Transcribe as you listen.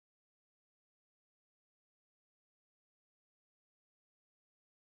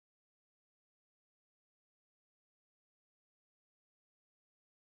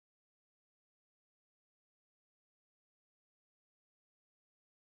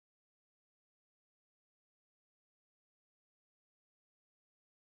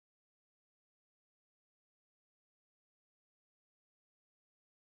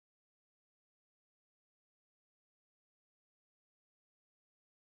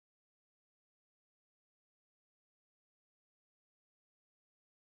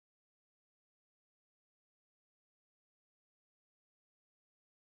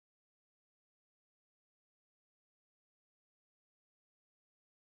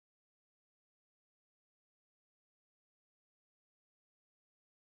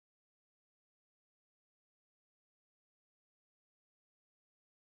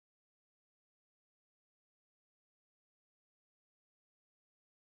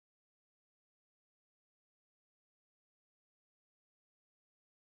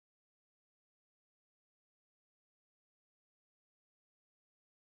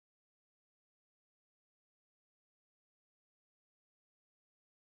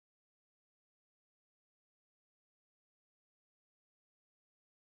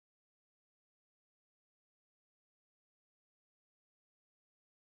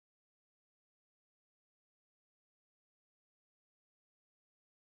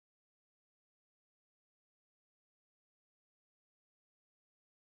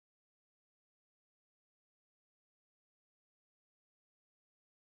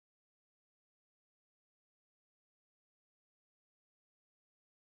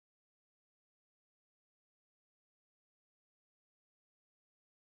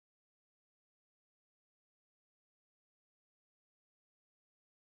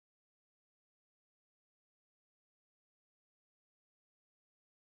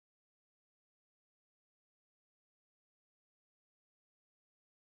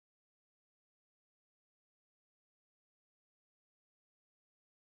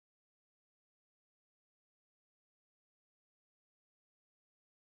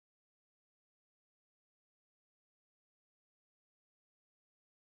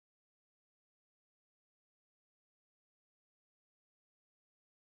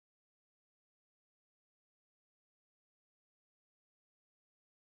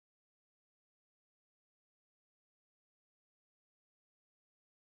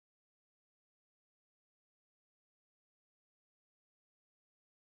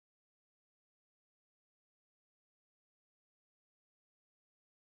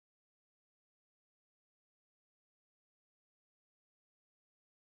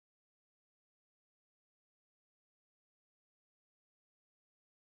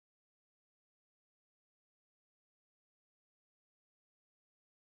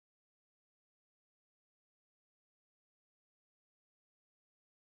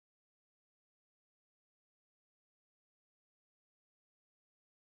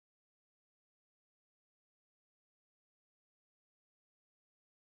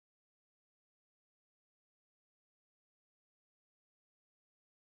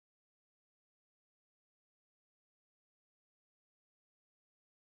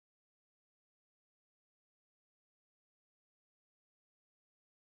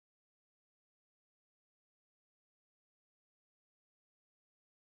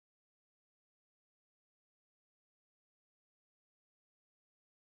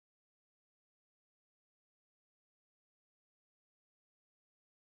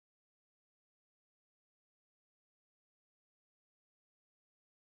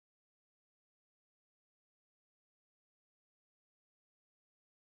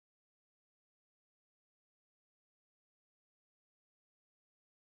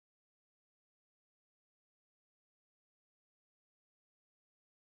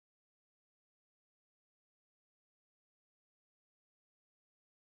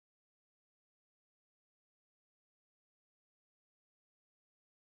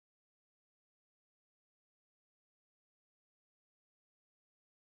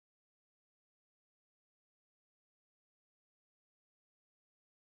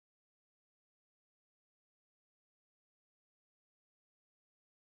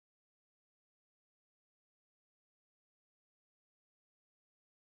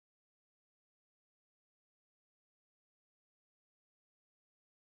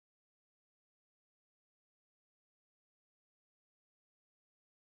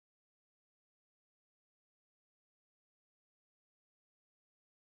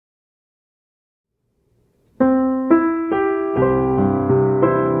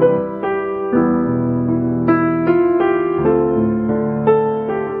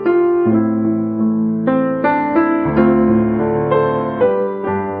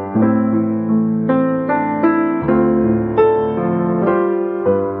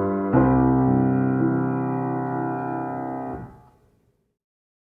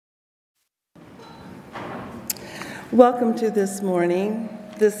Welcome to this morning,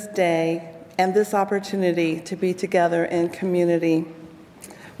 this day, and this opportunity to be together in community,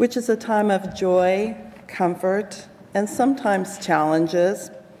 which is a time of joy, comfort, and sometimes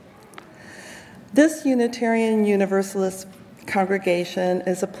challenges. This Unitarian Universalist congregation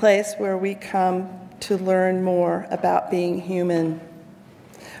is a place where we come to learn more about being human.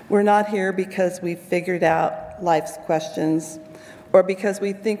 We're not here because we've figured out life's questions or because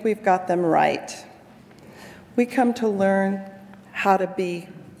we think we've got them right. We come to learn how to be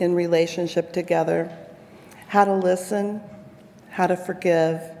in relationship together, how to listen, how to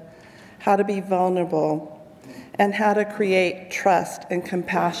forgive, how to be vulnerable, and how to create trust and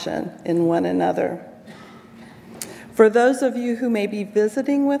compassion in one another. For those of you who may be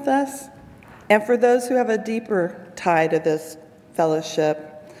visiting with us, and for those who have a deeper tie to this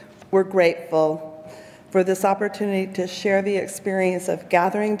fellowship, we're grateful for this opportunity to share the experience of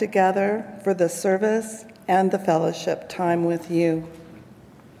gathering together for the service and the fellowship time with you.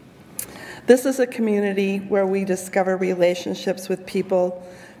 This is a community where we discover relationships with people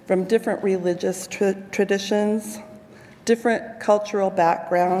from different religious traditions, different cultural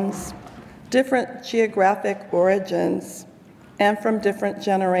backgrounds, different geographic origins, and from different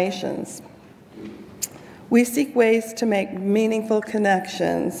generations. We seek ways to make meaningful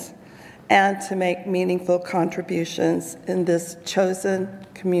connections and to make meaningful contributions in this chosen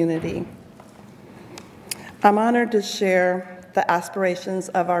community. I'm honored to share the aspirations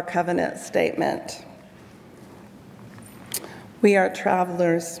of our covenant statement. We are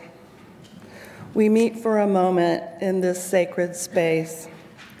travelers. We meet for a moment in this sacred space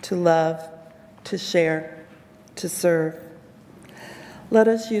to love, to share, to serve. Let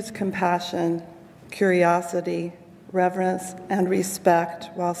us use compassion, curiosity, reverence, and respect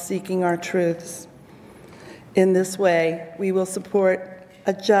while seeking our truths. In this way, we will support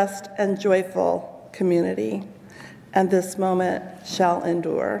a just and joyful community, and this moment shall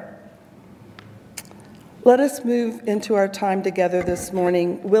endure. Let us move into our time together this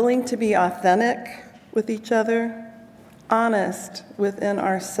morning, willing to be authentic with each other, honest within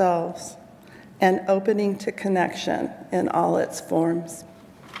ourselves, and opening to connection in all its forms.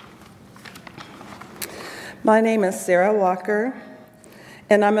 My name is Sarah Walker,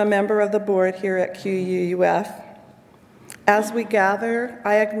 and I'm a member of the board here at QUUF. As we gather,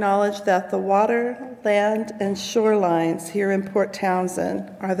 I acknowledge that the water, land, and shorelines here in Port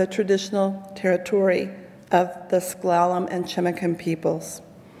Townsend are the traditional territory of the S'Klallam and Chemakum peoples.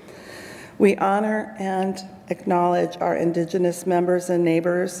 We honor and acknowledge our indigenous members and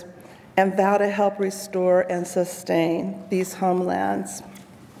neighbors and vow to help restore and sustain these homelands.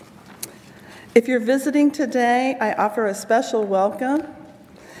 If you're visiting today, I offer a special welcome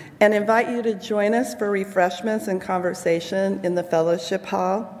and invite you to join us for refreshments and conversation in the fellowship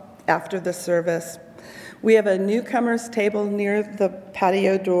hall after the service. We have a newcomers table near the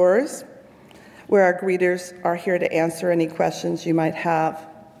patio doors where our greeters are here to answer any questions you might have.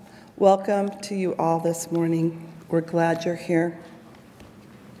 Welcome to you all this morning. We're glad you're here.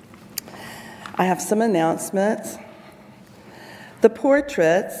 I have some announcements. The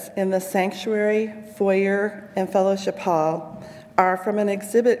portraits in the sanctuary, foyer, and fellowship hall are from an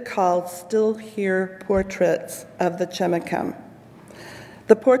exhibit called Still Here Portraits of the Chemakum.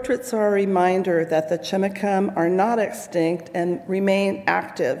 The portraits are a reminder that the Chemakum are not extinct and remain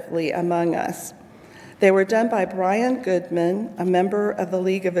actively among us. They were done by Brian Goodman, a member of the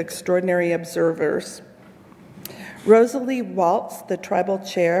League of Extraordinary Observers. Rosalie Waltz, the tribal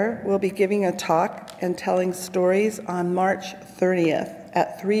chair, will be giving a talk and telling stories on March 30th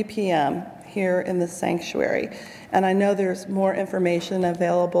at 3 p.m. here in the sanctuary. And I know there's more information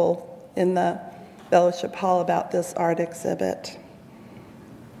available in the fellowship hall about this art exhibit.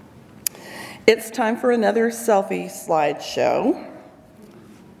 It's time for another selfie slideshow.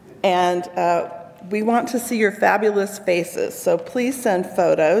 And we want to see your fabulous faces, so please send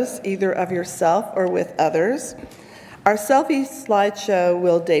photos, either of yourself or with others. Our selfie slideshow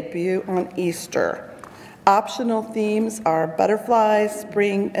will debut on Easter. Optional themes are butterflies,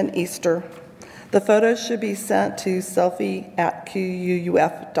 spring, and Easter. The photos should be sent to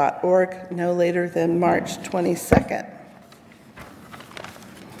selfie@quuuf.org no later than March 22nd.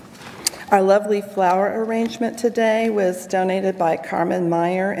 Our lovely flower arrangement today was donated by Carmen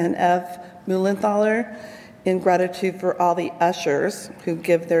Meyer and Ev Mullenthaler in gratitude for all the ushers who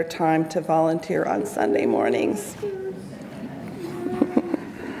give their time to volunteer on Sunday mornings.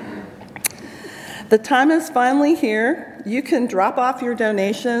 The time is finally here. You can drop off your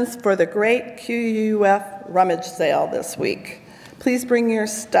donations for the great QUUF rummage sale this week. Please bring your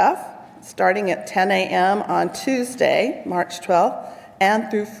stuff starting at 10 a.m. on Tuesday, March 12th,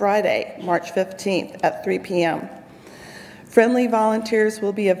 and through Friday, March 15th at 3 p.m. Friendly volunteers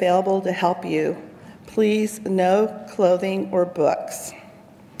will be available to help you. Please, no clothing or books.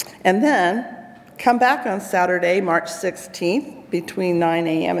 And then come back on Saturday, March 16th, between 9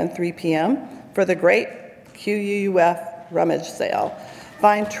 a.m. and 3 p.m. for the great QUUF rummage sale.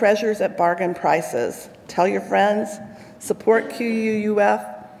 Find treasures at bargain prices. Tell your friends, support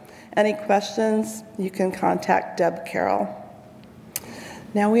QUUF. Any questions, you can contact Deb Carroll.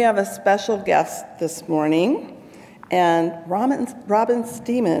 Now we have a special guest this morning, and Robin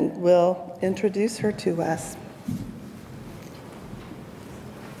Steeman will introduce her to us.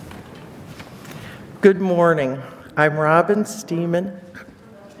 Good morning. I'm Robin Steeman.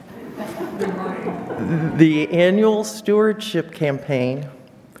 The annual stewardship campaign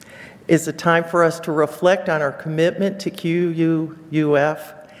is a time for us to reflect on our commitment to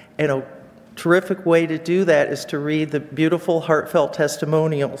QUUF, and a terrific way to do that is to read the beautiful, heartfelt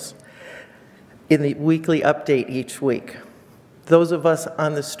testimonials in the weekly update each week. Those of us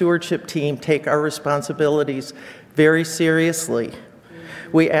on the stewardship team take our responsibilities very seriously.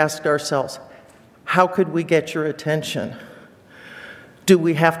 We asked ourselves, how could we get your attention? Do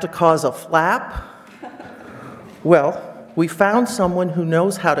we have to cause a flap? Well, we found someone who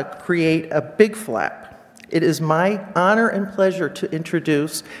knows how to create a big flap. It is my honor and pleasure to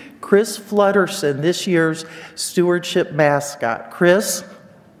introduce Chris Flutterson, this year's stewardship mascot. Chris?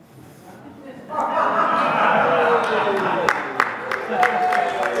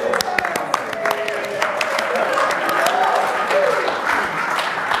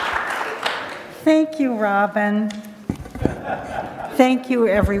 Thank you, Robin. Thank you,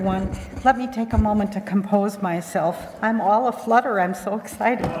 everyone. Let me take a moment to compose myself. I'm all aflutter. I'm so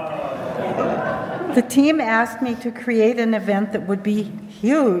excited. The team asked me to create an event that would be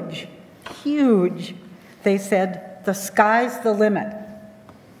huge, huge. They said, the sky's the limit.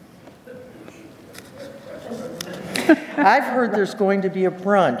 I've heard there's going to be a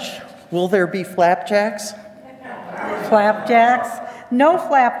brunch. Will there be flapjacks? Flapjacks? No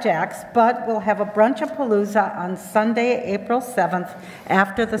flapjacks, but we'll have a brunch-a-palooza on Sunday, April 7th,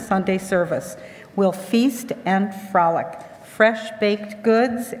 after the Sunday service. We'll feast and frolic. Fresh baked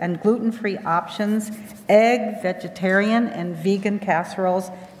goods and gluten-free options, egg, vegetarian, and vegan casseroles,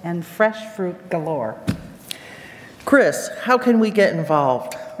 and fresh fruit galore. Chris, how can we get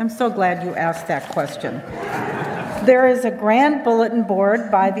involved? I'm so glad you asked that question. There is a grand bulletin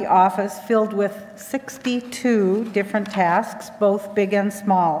board by the office filled with 62 different tasks, both big and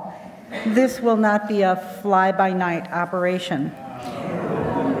small. This will not be a fly-by-night operation.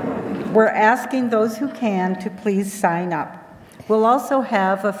 We're asking those who can to please sign up. We'll also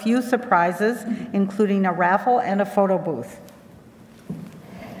have a few surprises, including a raffle and a photo booth.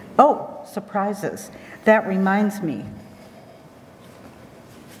 Oh, surprises. That reminds me.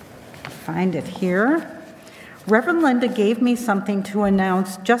 Find it here. Reverend Linda gave me something to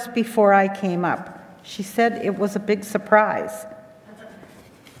announce just before I came up. She said it was a big surprise.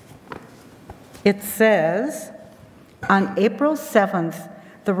 It says, on April 7th,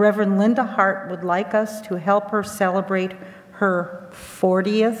 the Reverend Linda Hart would like us to help her celebrate her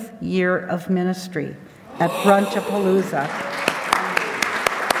 40th year of ministry at Brunch-a-Palooza.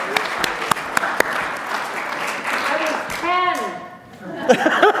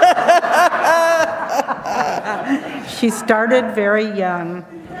 She started very young.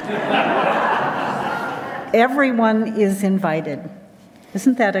 Everyone is invited.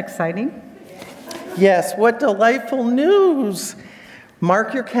 Isn't that exciting? Yes, what delightful news.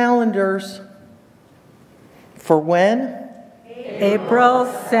 Mark your calendars. For when? April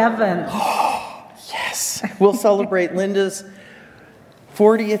 7th. Yes. We'll celebrate Linda's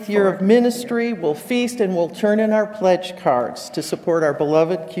 40th year of ministry. We'll feast and we'll turn in our pledge cards to support our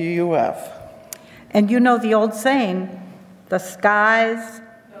beloved QUF. And you know the old saying, the sky's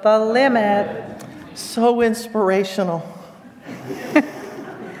the limit. So inspirational.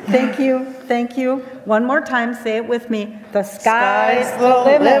 Thank you, thank you. One more time, say it with me. The sky's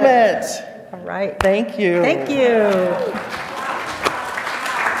the limit. All right. Thank you. Thank you.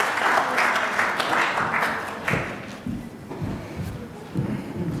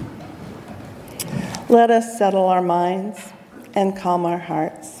 Let us settle our minds and calm our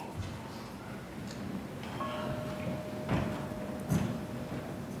hearts.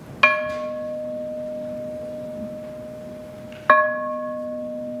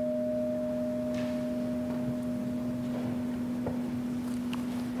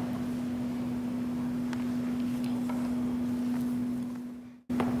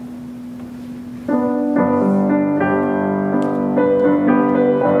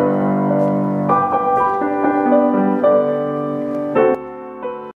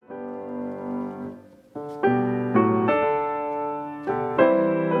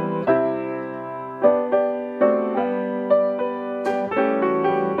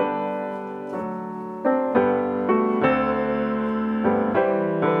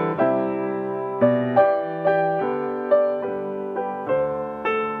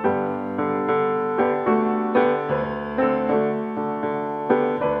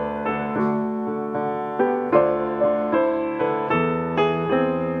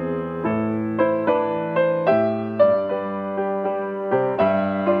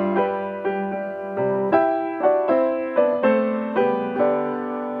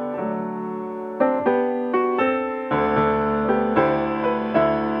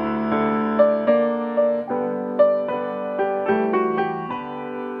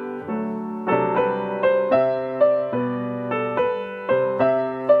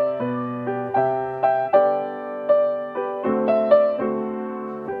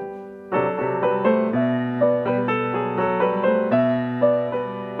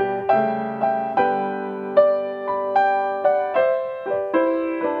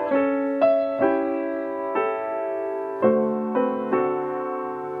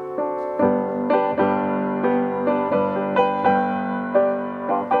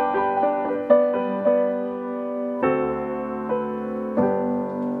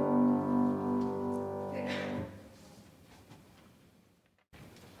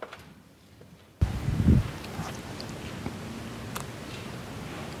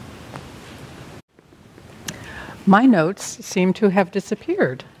 My notes seem to have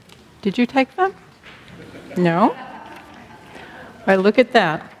disappeared. Did you take them? No? Why, look at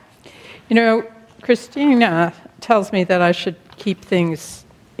that. You know, Christina tells me that I should keep things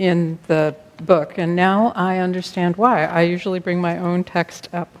in the book, and now I understand why. I usually bring my own text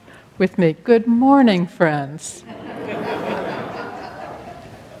up with me. Good morning, friends.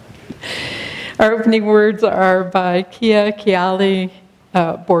 Our opening words are by Kia Kiali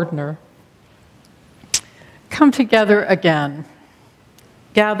Bordner. Come together again.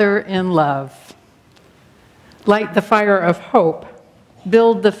 Gather in love. Light the fire of hope.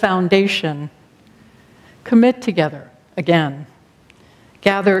 Build the foundation. Commit together again.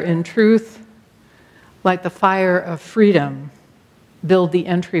 Gather in truth. Light the fire of freedom. Build the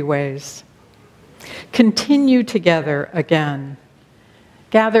entryways. Continue together again.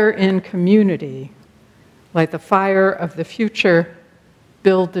 Gather in community. Light the fire of the future.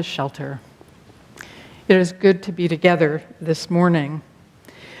 Build the shelter. It is good to be together this morning.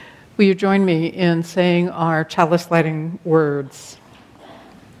 Will you join me in saying our chalice lighting words?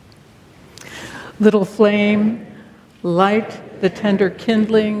 Little flame, light the tender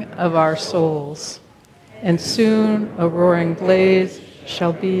kindling of our souls, and soon a roaring blaze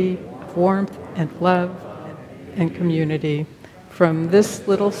shall be of warmth and love and community. From this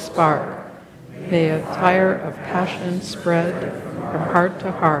little spark, may a fire of passion spread from heart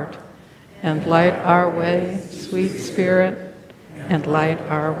to heart, and light our way, sweet Spirit, and light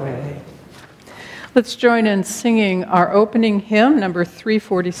our way. Let's join in singing our opening hymn, number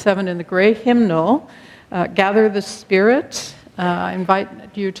 347 in the gray hymnal, Gather the Spirit. I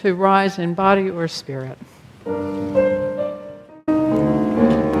invite you to rise in body or spirit.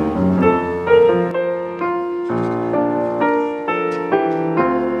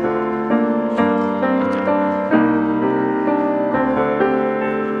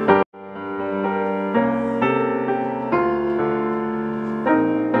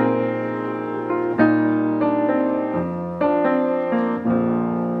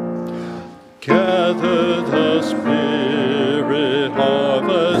 Gather the Spirit,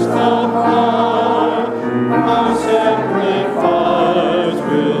 harvest the heart, our separate fires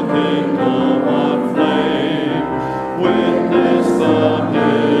will kindle our flame. Witness the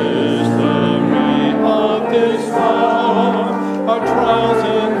mystery of this heart, our trials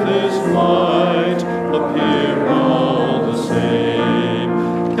in this light appear all the same.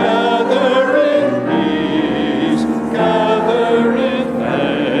 Gather in peace, gather in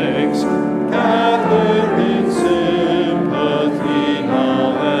thanks, gather in sympathy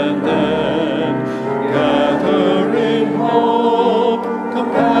now and then, gather in hope,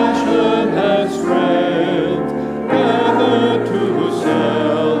 compassion and strength, gather to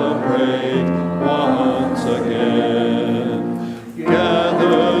celebrate once again.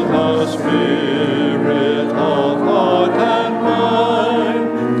 Gather the Spirit of heart and mind,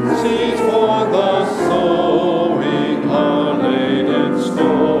 seeds for the sowing are laid in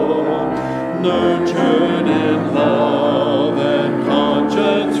store, nurtured in love and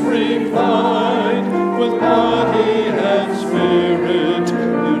conscience refined, with body and spirit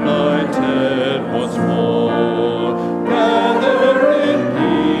united once more. Gather in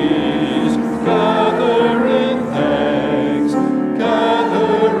peace, gather in thanks,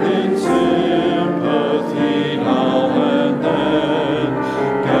 gather in sympathy now and then,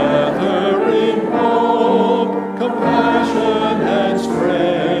 gather in hope, compassion and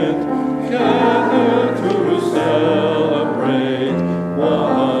strength, gather to celebrate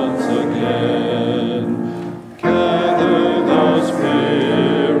once again. Gather the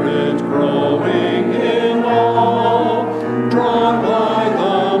Spirit growing in all, drawn by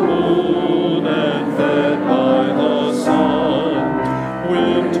the moon and fed by the sun,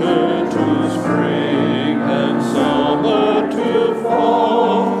 winter to spring and summer to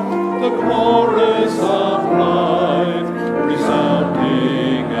fall, the chorus of life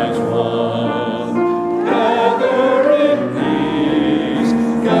resounding as one. Gather in peace,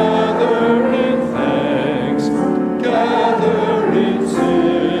 gather in thanks, gather in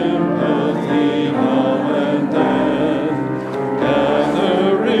sympathy now and then,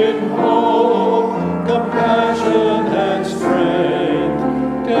 gather in hope, compassion and strength,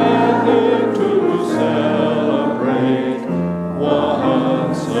 gather to celebrate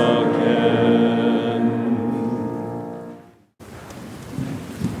once again.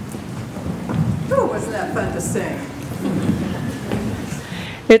 Oh, wasn't that fun to sing?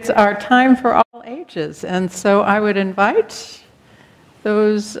 It's our time for all ages, and so I would invite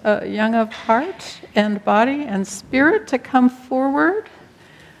those young of heart and body and spirit to come forward. I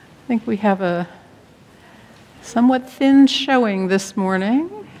think we have a somewhat thin showing this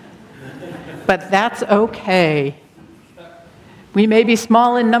morning, but that's okay. We may be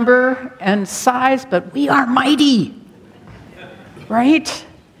small in number and size, but we are mighty. Right?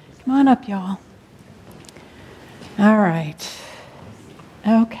 Come on up, y'all. All right.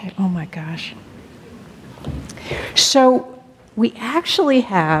 Okay, oh my gosh. So we actually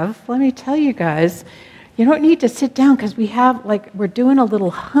have, let me tell you guys, you don't need to sit down because we're doing a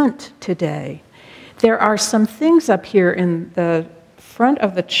little hunt today. There are some things up here in the front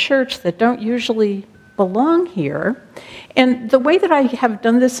of the church that don't usually belong here. And the way that I have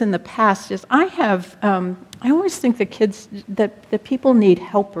done this in the past is I always think that people need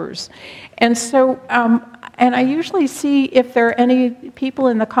helpers. And so, and I usually see if there are any people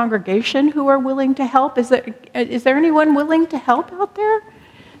in the congregation who are willing to help. Is there anyone willing to help out there?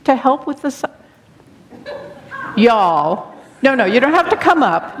 To help with this? Y'all. No, you don't have to come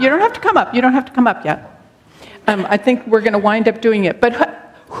up. You don't have to come up. You don't have to come up yet. I think we're going to wind up doing it.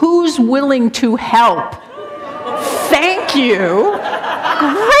 But who's willing to help? Thank you.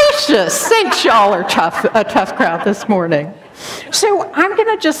 Gracious. Saints, y'all are a tough crowd this morning. So I'm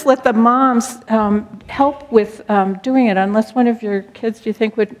going to just let the moms help with doing it, unless one of your kids, do you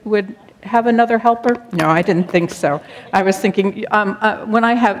think, would have another helper? No, I didn't think so. I was thinking,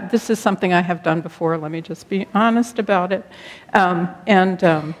 this is something I have done before, let me just be honest about it.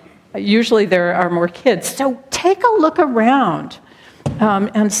 Usually there are more kids. So take a look around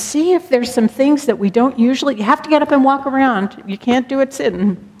and see if there's some things that we don't usually, you have to get up and walk around. You can't do it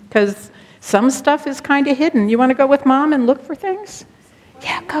sitting, because some stuff is kind of hidden. You want to go with Mom and look for things?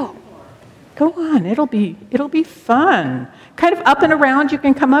 Yeah, go. Go on, it'll be fun. Kind of up and around, you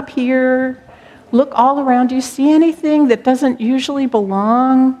can come up here, look all around. Do you see anything that doesn't usually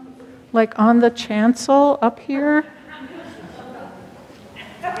belong, like on the chancel up here?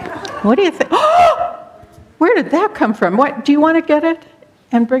 What do you think? Oh! Where did that come from? What, do you want to get it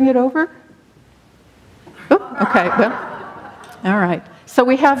and bring it over? Oh, okay, well, all right. So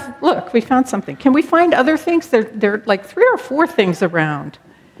we found something. Can we find other things? There are like 3 or 4 things around.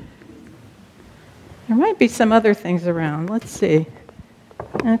 There might be some other things around. Let's see.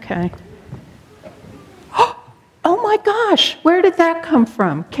 Okay. Oh my gosh, where did that come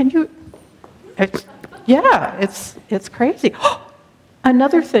from? Can you? It's crazy.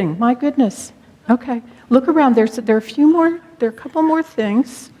 Another thing, my goodness. Okay, look around. There are a few more. There are a couple more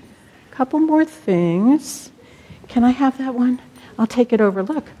things. Can I have that one? I'll take it over.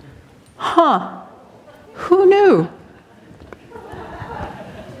 Look. Huh. Who knew?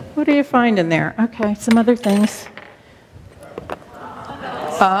 What do you find in there? Okay, some other things.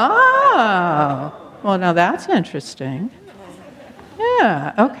 Oh, well, now that's interesting.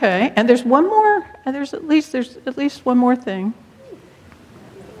 Yeah, okay. And there's one more. There's at least one more thing.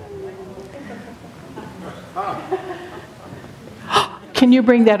 Can you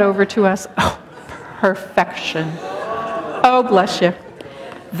bring that over to us? Oh, perfection. Oh, bless you.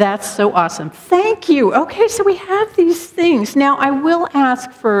 That's so awesome. Thank you. Okay, so we have these things. Now, I will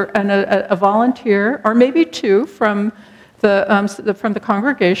ask for a volunteer, or maybe 2 from the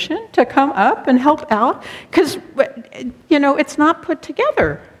congregation to come up and help out, because, it's not put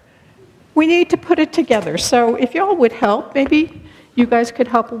together. We need to put it together. So if y'all would help, maybe you guys could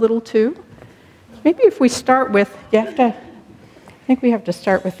help a little too. Maybe if we start with, I think we have to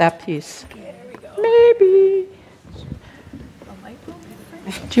start with that piece. Maybe.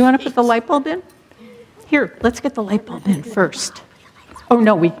 Do you want to put the light bulb in? Here, let's get the light bulb in first. Oh,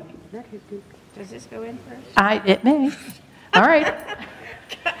 no, Does this go in first? It may. All right.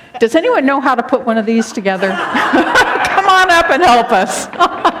 Does anyone know how to put one of these together? Come on up and help us.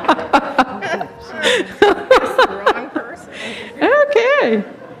 Wrong person. Okay.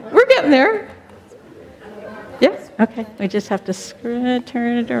 We're getting there. Yes? Okay. We just have to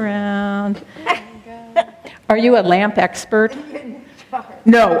turn it around. Are you a lamp expert?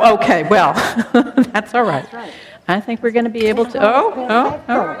 No, okay, well, that's all right. I think we're going to be able to,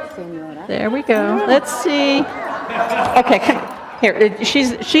 oh, there we go. Let's see. Okay, here,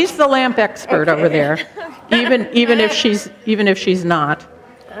 she's the lamp expert over there, even if she's not.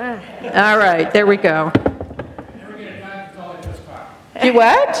 All right, there we go. You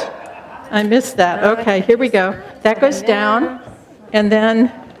what? I missed that. Okay, here we go. That goes down, and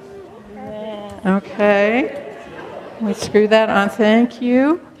then, okay. We screw that on, thank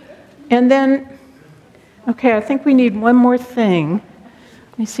you. And then, okay, I think we need one more thing.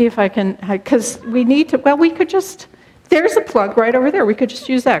 Let me see if I can, because we need to, well, we could just, there's a plug right over there. We could just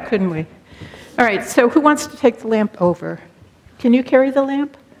use that, couldn't we? All right, so who wants to take the lamp over? Can you carry the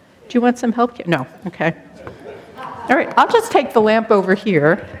lamp? Do you want some help? No, okay. All right, I'll just take the lamp over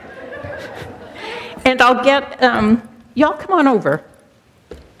here. And I'll get, y'all come on over.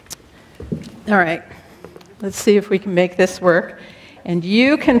 All right. Let's see if we can make this work. And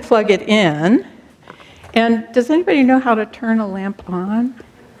you can plug it in. And does anybody know how to turn a lamp on?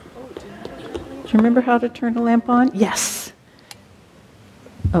 Do you remember how to turn a lamp on? Yes.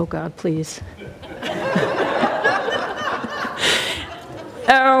 Oh, God, please.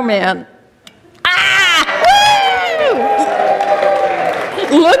 Oh, man.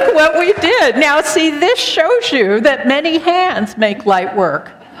 Look what we did. Now, see, this shows you that many hands make light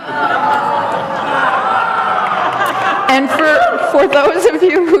work. And for those of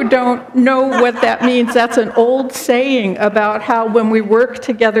you who don't know what that means, that's an old saying about how when we work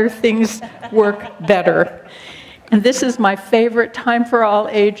together, things work better. And this is my favorite time for all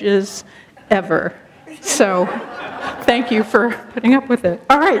ages ever. So thank you for putting up with it.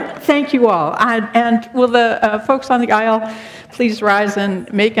 All right, thank you all. And will the folks on the aisle please rise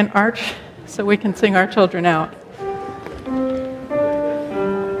and make an arch so we can sing our children out.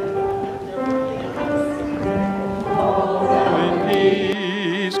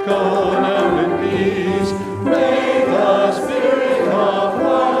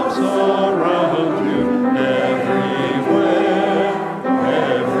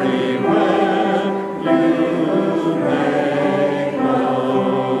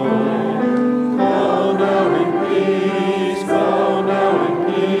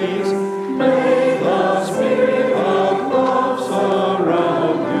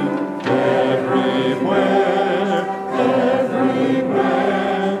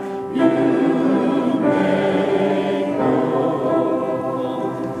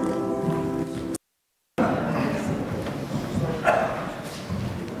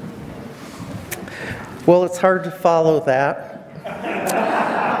 Well, it's hard to follow that.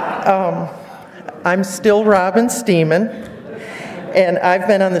 I'm still Robin Steeman, and I've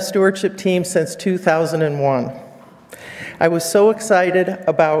been on the stewardship team since 2001. I was so excited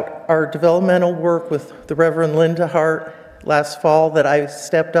about our developmental work with the Reverend Linda Hart last fall that I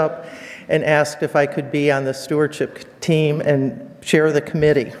stepped up and asked if I could be on the stewardship team and chair the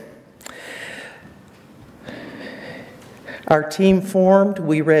committee. Our team formed,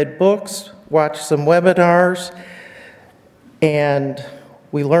 we read books, watched some webinars, and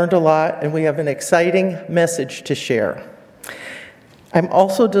we learned a lot, and we have an exciting message to share. I'm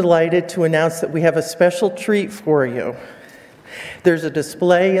also delighted to announce that we have a special treat for you. There's a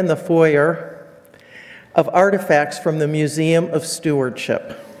display in the foyer of artifacts from the Museum of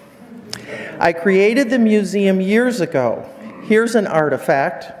Stewardship. I created the museum years ago. Here's an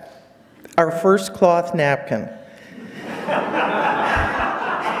artifact, our first cloth napkin.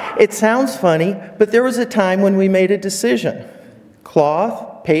 It sounds funny, but there was a time when we made a decision.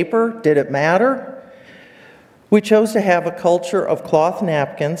 Cloth, paper, did it matter? We chose to have a culture of cloth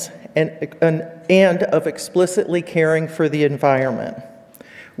napkins and of explicitly caring for the environment.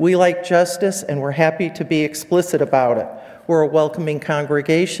 We like justice, and we're happy to be explicit about it. We're a welcoming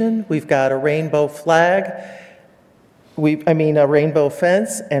congregation. We've got a rainbow flag. A rainbow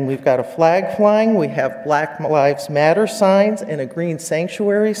fence, and we've got a flag flying. We have Black Lives Matter signs and a green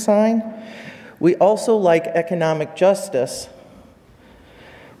sanctuary sign. We also like economic justice,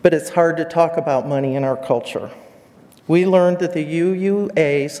 but it's hard to talk about money in our culture. We learned that the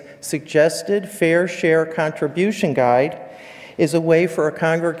UUA's suggested Fair Share Contribution Guide is a way for a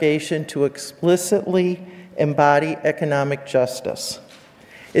congregation to explicitly embody economic justice.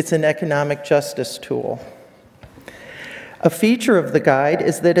 It's an economic justice tool. A feature of the guide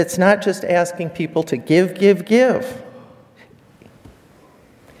is that it's not just asking people to give.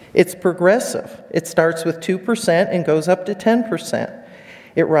 It's progressive. It starts with 2% and goes up to 10%.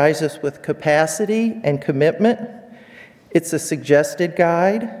 It rises with capacity and commitment. It's a suggested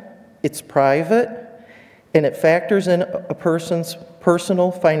guide. It's private. And it factors in a person's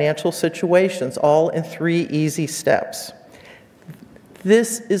personal financial situations, all in 3 easy steps.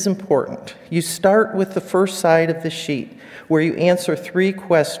 This is important. You start with the first side of the sheet, where you answer 3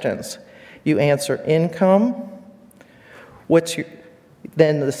 questions. You answer income.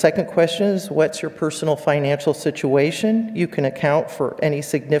 Then the second question is, what's your personal financial situation? You can account for any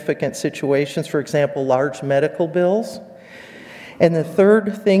significant situations, for example, large medical bills. And the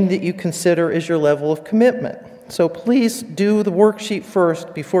third thing that you consider is your level of commitment. So please do the worksheet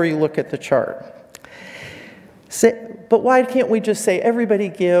first before you look at the chart. But why can't we just say everybody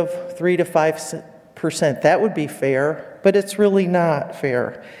give 3 to 5%? That would be fair, but it's really not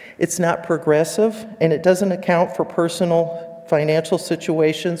fair. It's not progressive, and it doesn't account for personal financial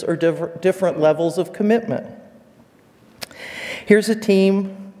situations or different levels of commitment. Here's the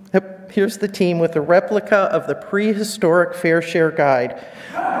team with a replica of the prehistoric Fair Share Guide,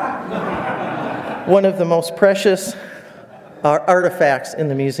 one of the most precious artifacts in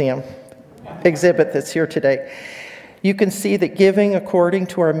the museum. exhibit that's here today. You can see that giving according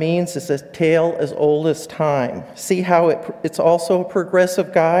to our means is a tale as old as time. See how it's also a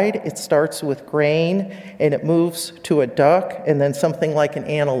progressive guide? It starts with grain, and it moves to a duck, and then something like an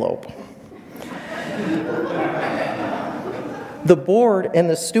antelope. The board and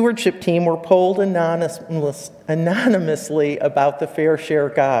the stewardship team were polled anonymously about the Fair Share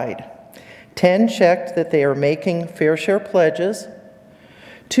Guide. 10 checked that they are making fair share pledges.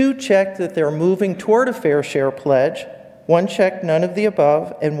 2 checked that they're moving toward a fair share pledge. 1 checked none of the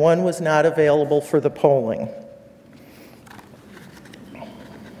above, and 1 was not available for the polling.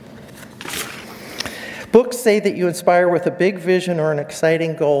 Books say that you inspire with a big vision or an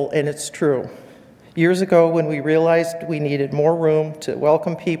exciting goal, and it's true. Years ago, when we realized we needed more room to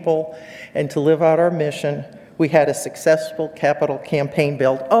welcome people and to live out our mission, we had a successful capital campaign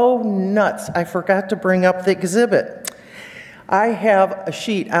build. Oh, nuts, I forgot to bring up the exhibit. I have a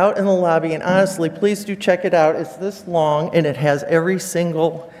sheet out in the lobby, and honestly, please do check it out. It's this long, and it has every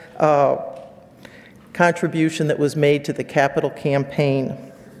single contribution that was made to the capital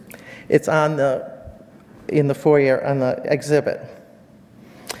campaign. It's in the foyer on the exhibit.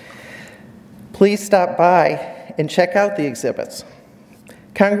 Please stop by and check out the exhibits.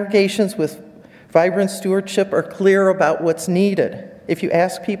 Congregations with vibrant stewardship are clear about what's needed. If you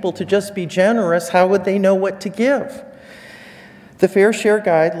ask people to just be generous, how would they know what to give? The Fair Share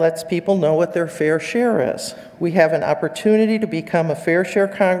Guide lets people know what their fair share is. We have an opportunity to become a fair share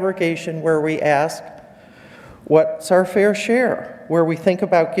congregation where we ask, what's our fair share? Where we think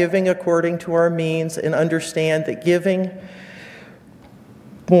about giving according to our means and understand that giving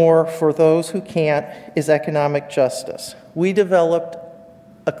more for those who can't is economic justice. We developed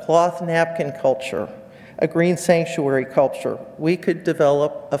a cloth napkin culture, a green sanctuary culture. We could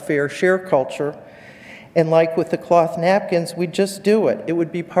develop a fair share culture, and like with the cloth napkins, we'd just do it. It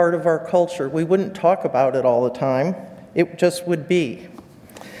would be part of our culture. We wouldn't talk about it all the time. It just would be.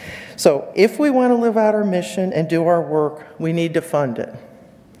 So if we want to live out our mission and do our work, we need to fund it.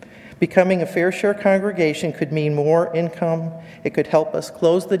 Becoming a fair share congregation could mean more income. It could help us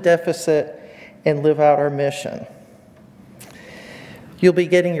close the deficit and live out our mission. You'll be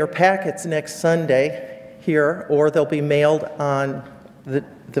getting your packets next Sunday here, or they'll be mailed on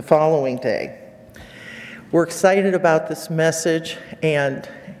the following day. We're excited about this message, and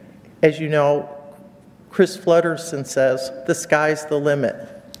as you know, Chris Flutterson says, the sky's the limit.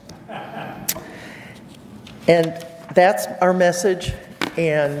 And that's our message,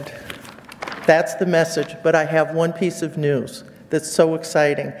 and that's the message, but I have one piece of news that's so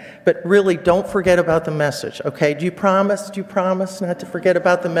exciting. But really, don't forget about the message, okay? Do you promise not to forget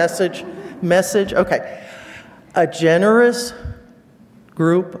about the message? Okay. A generous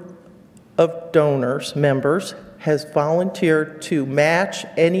group of donors, members, has volunteered to match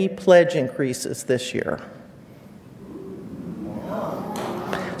any pledge increases this year.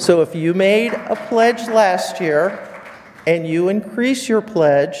 So if you made a pledge last year and you increase your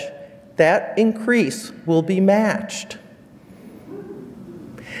pledge, that increase will be matched.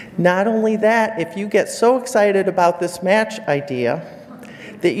 Not only that, if you get so excited about this match idea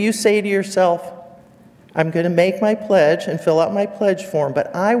that you say to yourself, I'm going to make my pledge and fill out my pledge form,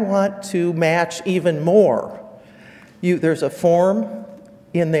 but I want to match even more. There's a form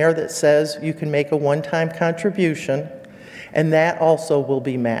in there that says you can make a one-time contribution, and that also will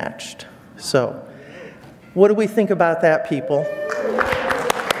be matched. So, what do we think about that, people?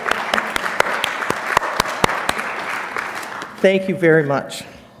 Thank you very much.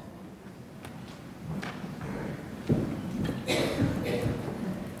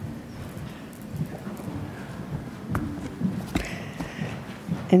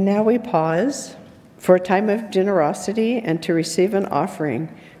 And now we pause for a time of generosity and to receive an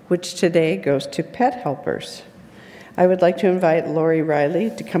offering, which today goes to pet helpers. I would like to invite Lori Riley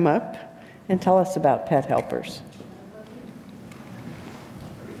to come up and tell us about pet helpers.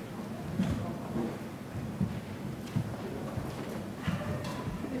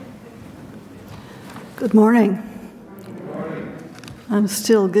 Good morning. Good morning. I'm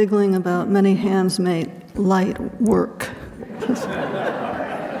still giggling about many hands make light work.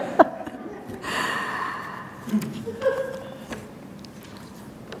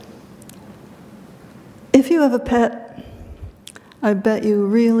 If you have a pet, I bet you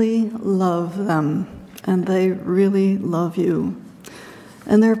really love them, and they really love you.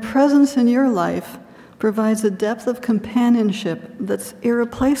 And their presence in your life provides a depth of companionship that's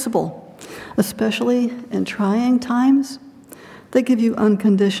irreplaceable, especially in trying times. They give you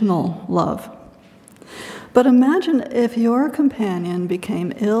unconditional love. But imagine if your companion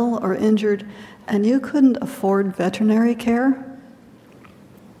became ill or injured and you couldn't afford veterinary care.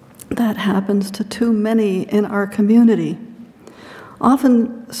 That happens to too many in our community.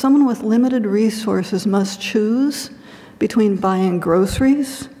 Often, someone with limited resources must choose between buying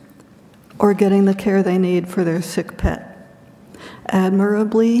groceries or getting the care they need for their sick pet.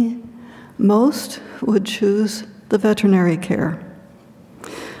 Admirably, most would choose the veterinary care.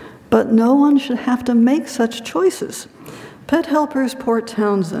 But no one should have to make such choices. Pet Helpers Port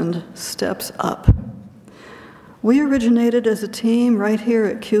Townsend steps up. We originated as a team right here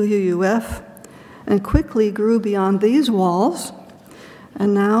at QUUF and quickly grew beyond these walls.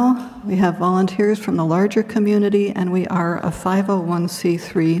 And now we have volunteers from the larger community, and we are a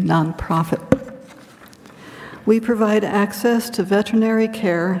 501c3 nonprofit. We provide access to veterinary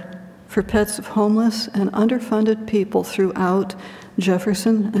care for pets of homeless and underfunded people throughout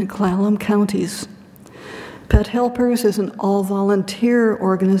Jefferson and Clallam counties. Pet Helpers is an all-volunteer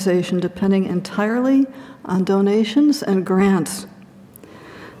organization depending entirely on donations and grants.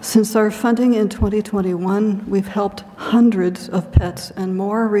 Since our funding in 2021, we've helped hundreds of pets, and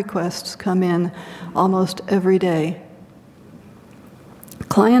more requests come in almost every day.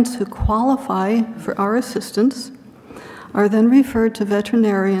 Clients who qualify for our assistance are then referred to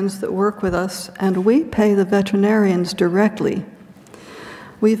veterinarians that work with us, and we pay the veterinarians directly.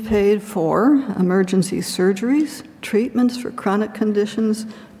 We've paid for emergency surgeries, treatments for chronic conditions,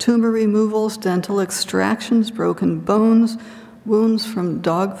 tumor removals, dental extractions, broken bones, wounds from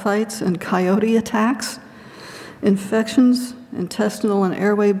dog fights and coyote attacks, infections, intestinal and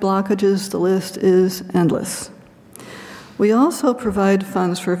airway blockages. The list is endless. We also provide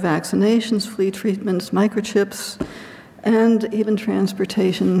funds for vaccinations, flea treatments, microchips, and even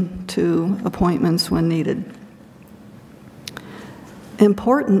transportation to appointments when needed.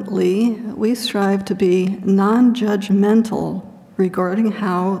 Importantly, we strive to be non-judgmental regarding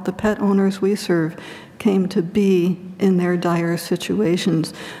how the pet owners we serve came to be in their dire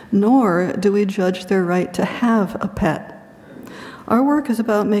situations, nor do we judge their right to have a pet. Our work is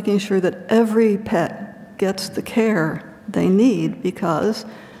about making sure that every pet gets the care they need, because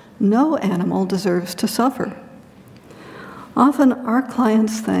no animal deserves to suffer. Often our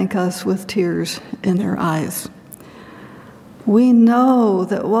clients thank us with tears in their eyes. We know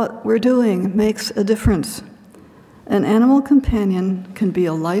that what we're doing makes a difference. An animal companion can be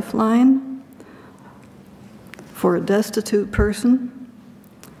a lifeline for a destitute person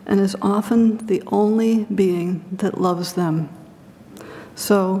and is often the only being that loves them.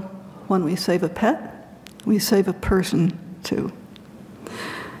 So when we save a pet, we save a person too.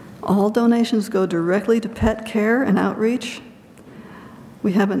 All donations go directly to pet care and outreach.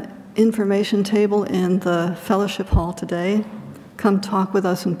 We have an information table in the fellowship hall today. Come talk with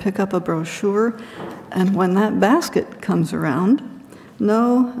us and pick up a brochure. And when that basket comes around,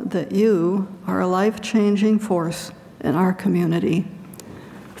 know that you are a life-changing force in our community.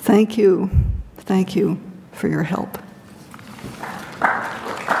 Thank you for your help.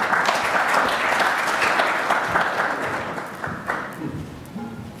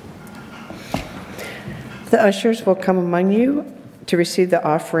 The ushers will come among you to receive the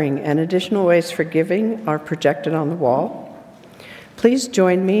offering, and additional ways for giving are projected on the wall. Please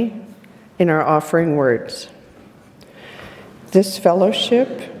join me in our offering words. This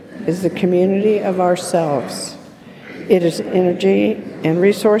fellowship is the community of ourselves. It is energy and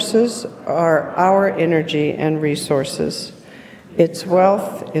resources are our energy and resources. Its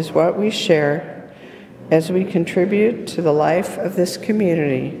wealth is what we share as we contribute to the life of this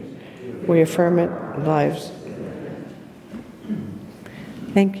community. We affirm it lives.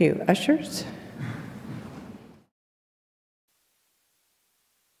 Thank you. Ushers?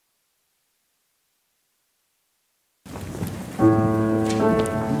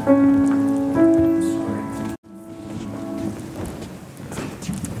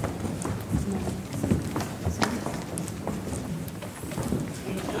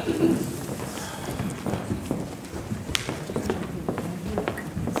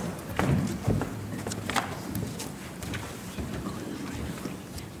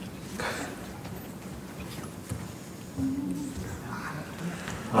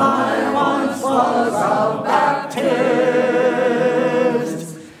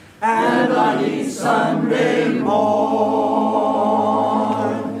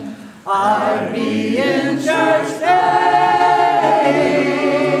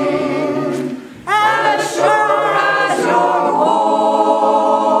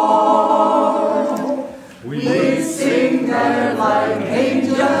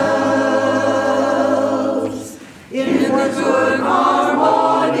 In the good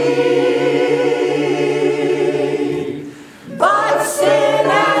harmony.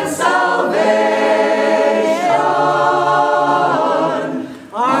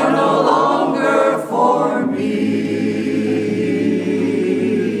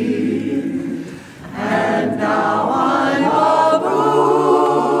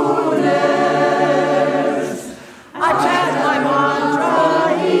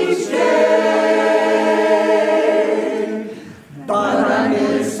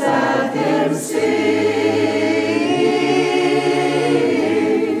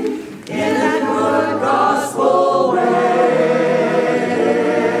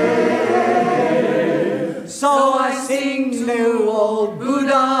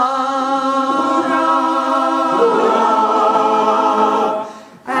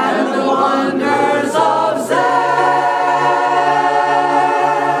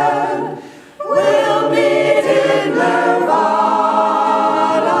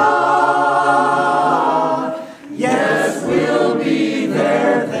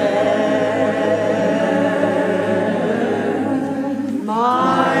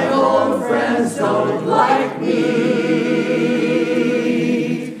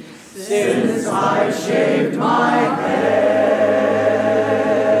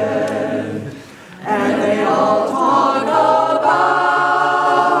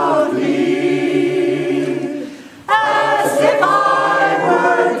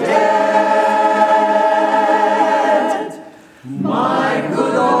 my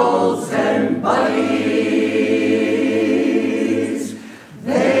good old Zen buddies.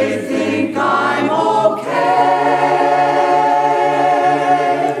 They think I'm okay,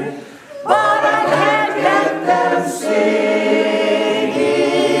 but I can't get them singing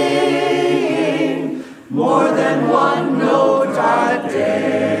more than one note a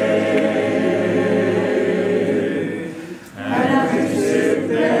day. And I can sit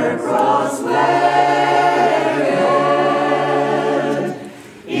there cross-legged,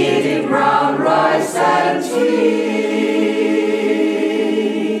 eating brown rice and tea.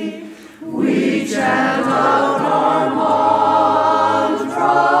 We chant out our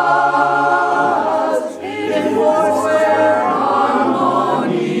mantras in four-square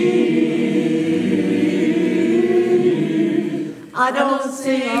harmony. I don't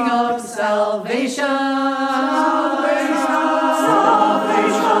sing of salvation,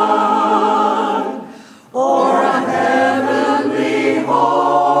 or a heavenly home.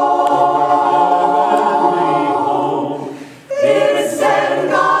 It's Zen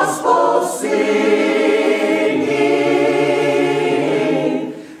Gospel Singing,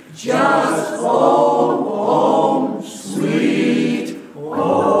 just home, home, sweet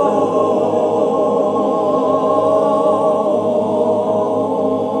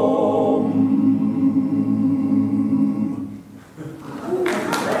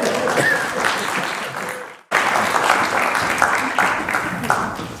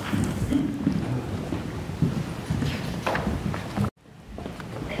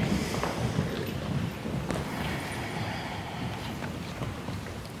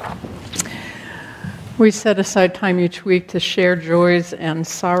We set aside time each week to share joys and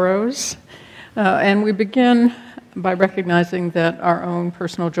sorrows. And we begin by recognizing that our own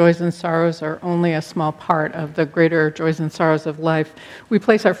personal joys and sorrows are only a small part of the greater joys and sorrows of life. We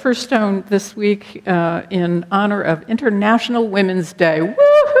place our first stone this week in honor of International Women's Day.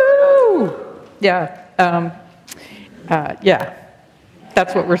 Woohoo! Yeah,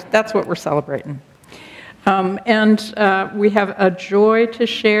 that's what we're celebrating. And we have a joy to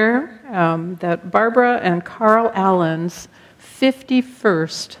share that Barbara and Carl Allen's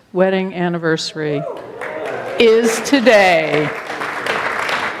 51st wedding anniversary is today.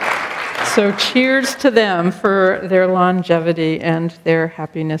 So cheers to them for their longevity and their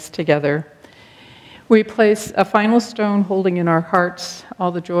happiness together. We place a final stone holding in our hearts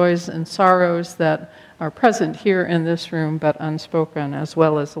all the joys and sorrows that are present here in this room but unspoken, as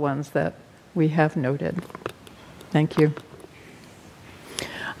well as the ones that we have noted. Thank you.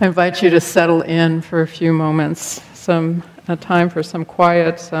 I invite you to settle in for a few moments, a time for some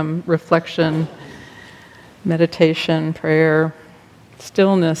quiet, some reflection, meditation, prayer,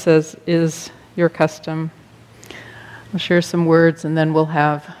 stillness as is your custom. I'll share some words and then we'll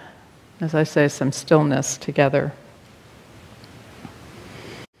have, as I say, some stillness together.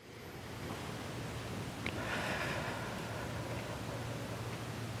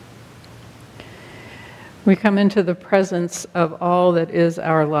 We come into the presence of all that is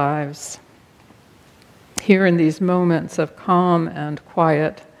our lives. Here in these moments of calm and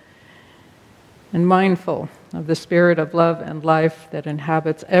quiet, and mindful of the spirit of love and life that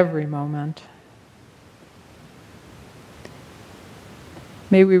inhabits every moment.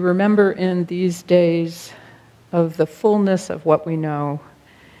 May we remember in these days of the fullness of what we know,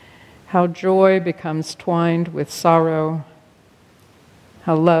 how joy becomes twined with sorrow,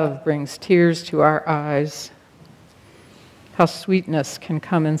 how love brings tears to our eyes, how sweetness can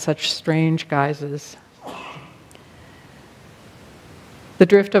come in such strange guises. The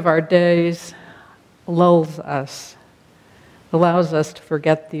drift of our days lulls us, allows us to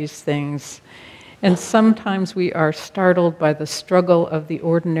forget these things, and sometimes we are startled by the struggle of the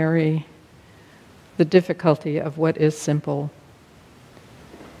ordinary, the difficulty of what is simple.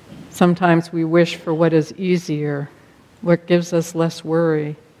 Sometimes we wish for what is easier, what gives us less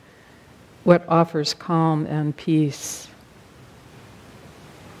worry, what offers calm and peace.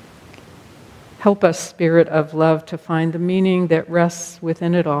 Help us, Spirit of Love, to find the meaning that rests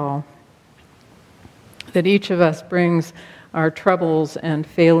within it all, that each of us brings our troubles and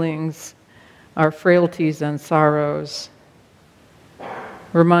failings, our frailties and sorrows.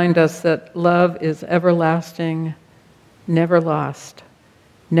 Remind us that love is everlasting, never lost,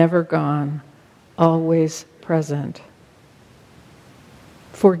 never gone, always present.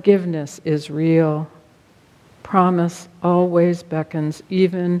 Forgiveness is real. Promise always beckons,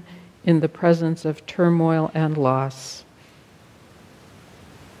 even in the presence of turmoil and loss.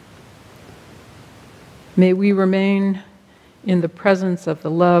 May we remain in the presence of the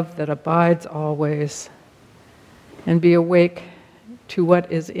love that abides always, and be awake to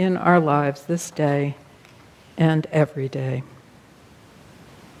what is in our lives this day and every day.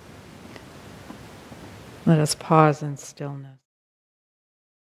 Let us pause in stillness.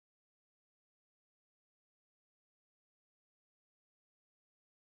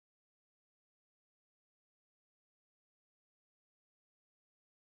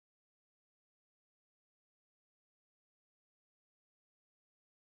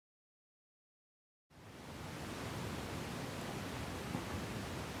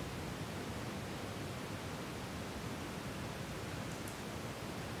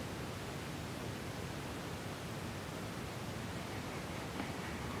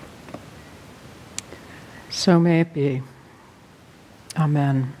 So may it be.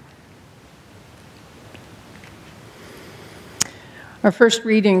 Amen. Our first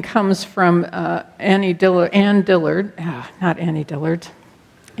reading comes from Anne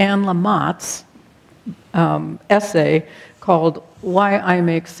Lamott's essay called Why I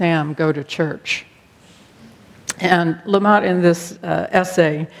Make Sam Go to Church. And Lamott in this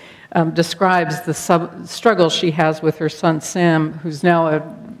essay describes the struggle she has with her son Sam, who's now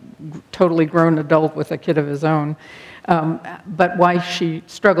a totally grown adult with a kid of his own, but why she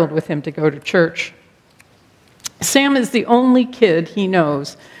struggled with him to go to church. Sam is the only kid he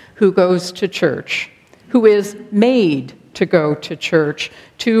knows who goes to church, who is made to go to church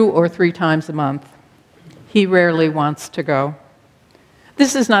 2 or 3 times a month. He rarely wants to go.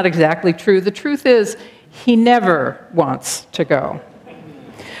 This is not exactly true. The truth is, he never wants to go.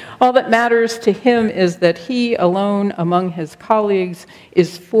 All that matters to him is that he, alone among his colleagues,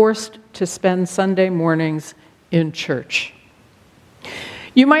 is forced to spend Sunday mornings in church.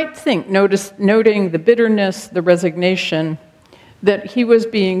 You might think, noting the bitterness, the resignation, that he was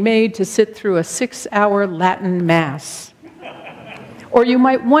being made to sit through a 6-hour Latin Mass. Or you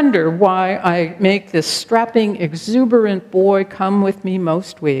might wonder why I make this strapping, exuberant boy come with me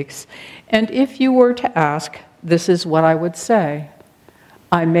most weeks. And if you were to ask, this is what I would say.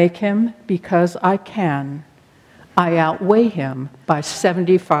 I make him because I can. I outweigh him by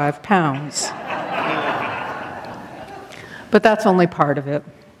 75 pounds. But that's only part of it.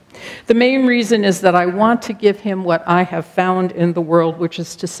 The main reason is that I want to give him what I have found in the world, which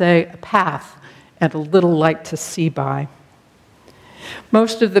is to say, a path and a little light to see by.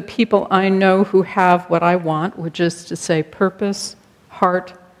 Most of the people I know who have what I want, which is to say purpose,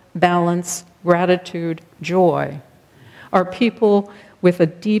 heart, balance, gratitude, joy, are people with a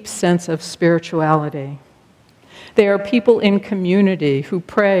deep sense of spirituality. They are people in community who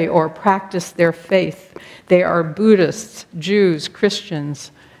pray or practice their faith. They are Buddhists, Jews,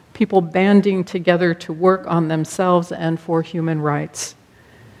 Christians, people banding together to work on themselves and for human rights.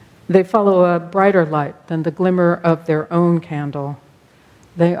 They follow a brighter light than the glimmer of their own candle.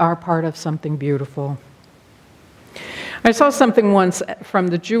 They are part of something beautiful. I saw something once from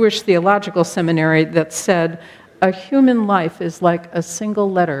the Jewish Theological Seminary that said, a human life is like a single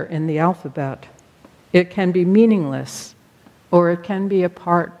letter in the alphabet. It can be meaningless, or it can be a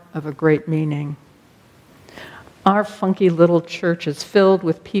part of a great meaning. Our funky little church is filled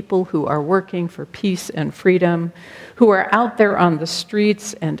with people who are working for peace and freedom, who are out there on the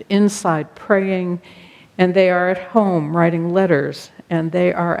streets and inside praying, and they are at home writing letters, and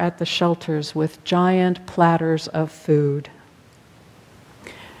they are at the shelters with giant platters of food.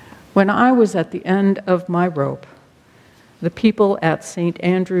 When I was at the end of my rope, the people at St.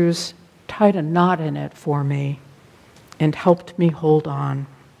 Andrew's tied a knot in it for me and helped me hold on.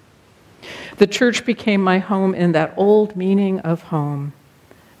 The church became my home in that old meaning of home,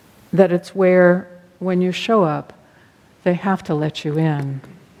 that it's where, when you show up, they have to let you in.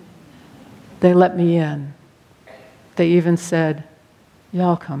 They let me in. They even said,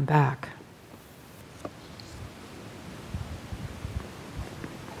 y'all come back.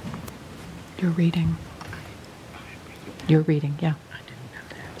 You're reading. You're reading, yeah. I didn't know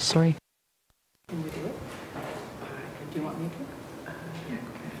that. Sorry. Can we do it? Do you want me to? Yeah.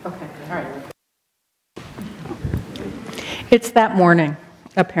 Okay, all right. It's that morning,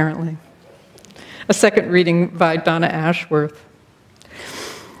 apparently. A second reading by Donna Ashworth.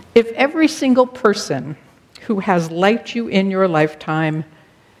 If every single person who has liked you in your lifetime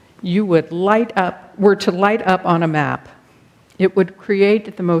were to light up on a map, it would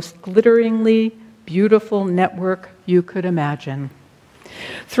create the most glitteringly beautiful network you could imagine.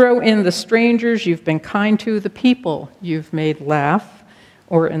 Throw in the strangers you've been kind to, the people you've made laugh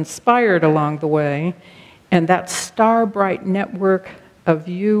or inspired along the way, and that star-bright network of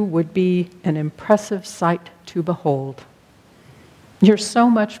you would be an impressive sight to behold. You're so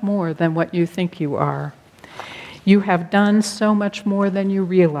much more than what you think you are. You have done so much more than you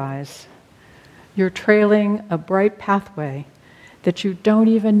realize. You're trailing a bright pathway that you don't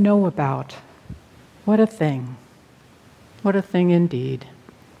even know about. What a thing. What a thing indeed.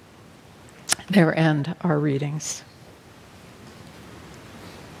 There end our readings.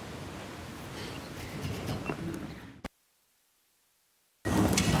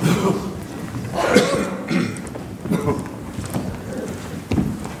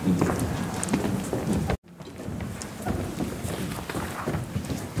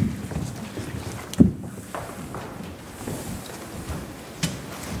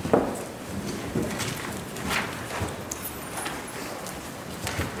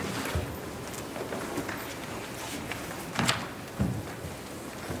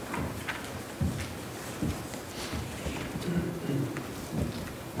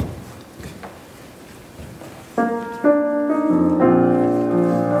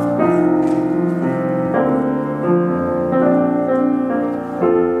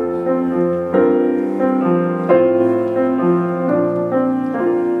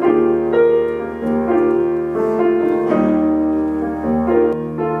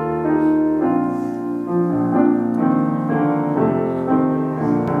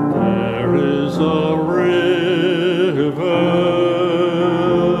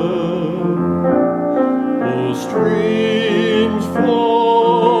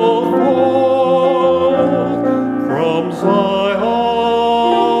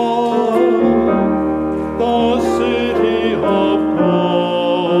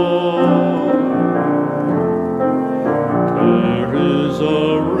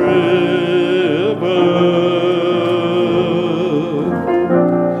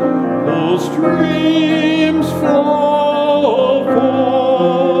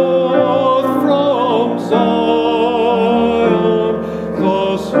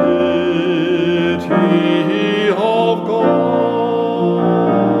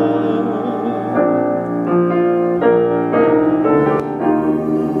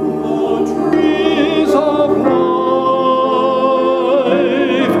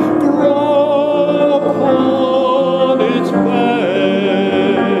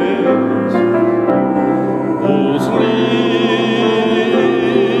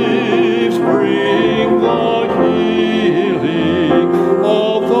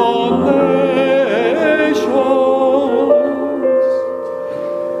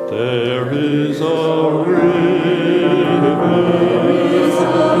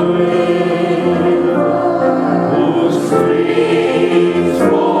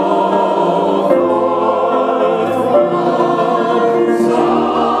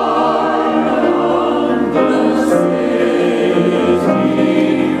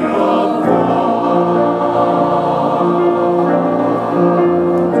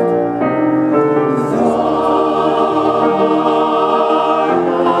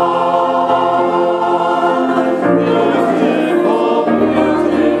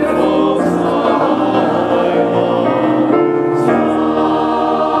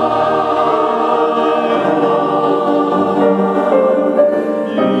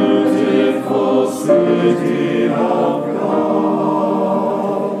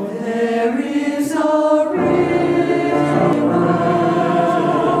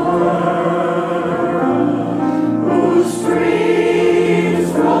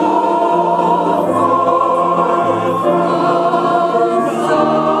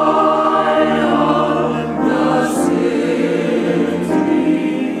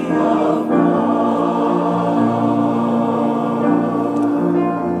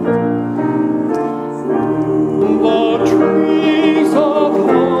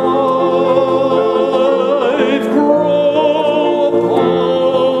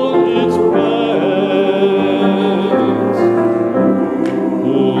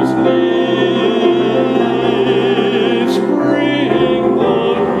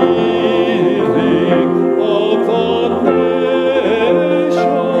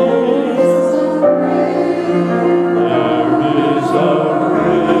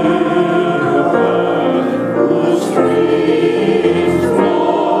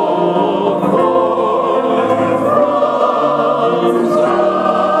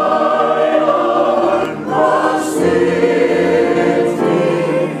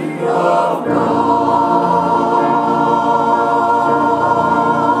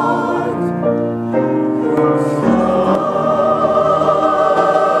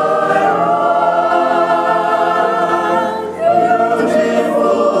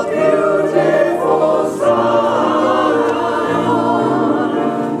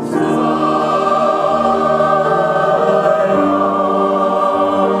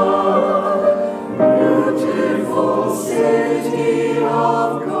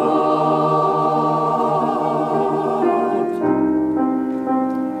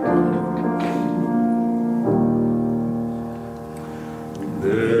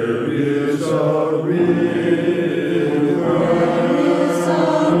 There is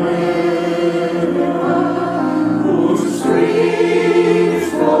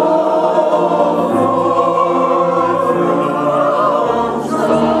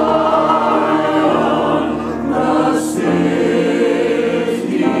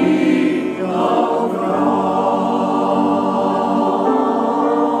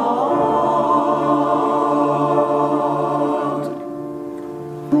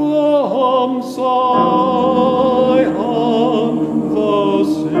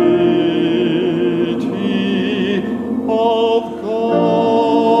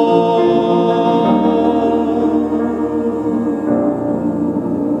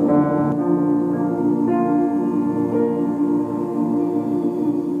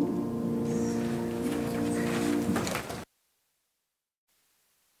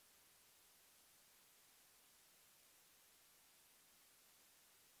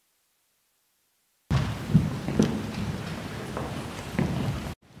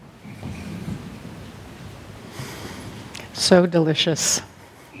So delicious.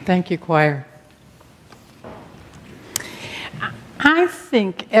 Thank you, choir. I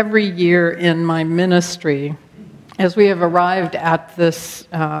think every year in my ministry, as we have arrived at this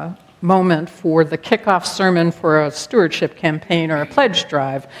moment for the kickoff sermon for a stewardship campaign or a pledge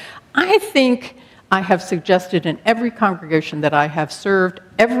drive, I think I have suggested in every congregation that I have served,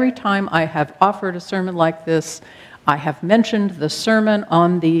 every time I have offered a sermon like this, I have mentioned the Sermon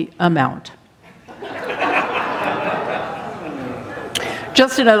on the Amount.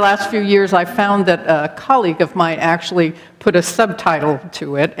 Just in the last few years, I found that a colleague of mine actually put a subtitle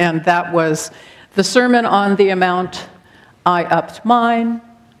to it, and that was, "The Sermon on the Amount, I upped mine,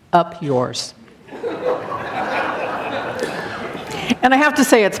 up yours." And I have to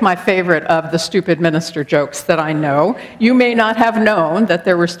say it's my favorite of the stupid minister jokes that I know. You may not have known that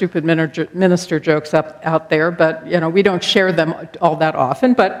there were stupid minister jokes out there, but we don't share them all that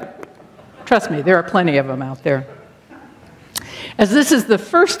often, but trust me, there are plenty of them out there. As this is the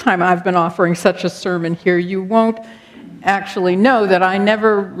first time I've been offering such a sermon here, you won't actually know that I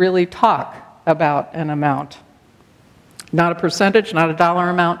never really talk about an amount. Not a percentage, not a dollar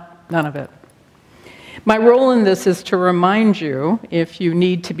amount, none of it. My role in this is to remind you, if you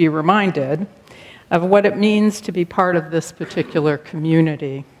need to be reminded, of what it means to be part of this particular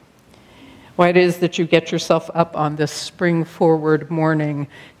community. Why it is that you get yourself up on this spring-forward morning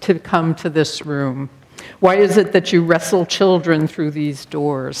to come to this room. Why is it that you wrestle children through these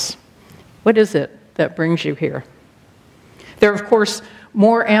doors? What is it that brings you here? There are, of course,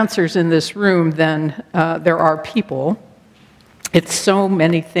 more answers in this room than there are people. It's so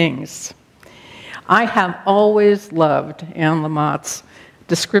many things. I have always loved Anne Lamott's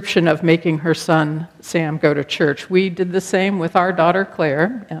description of making her son, Sam, go to church. We did the same with our daughter,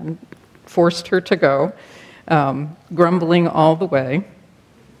 Claire, and forced her to go, grumbling all the way.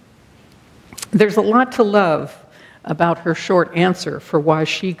 There's a lot to love about her short answer for why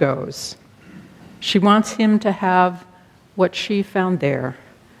she goes. She wants him to have what she found there,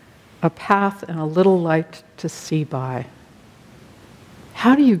 a path and a little light to see by.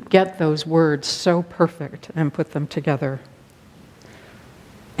 How do you get those words so perfect and put them together?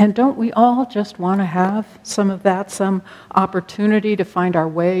 And don't we all just want to have some of that, some opportunity to find our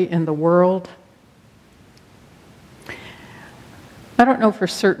way in the world? I don't know for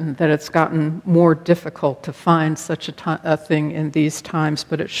certain that it's gotten more difficult to find such a thing in these times,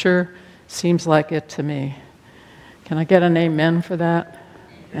 but it sure seems like it to me. Can I get an amen for that?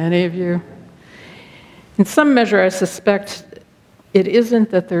 Any of you? In some measure, I suspect it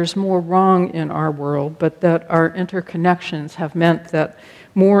isn't that there's more wrong in our world, but that our interconnections have meant that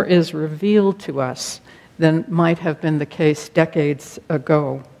more is revealed to us than might have been the case decades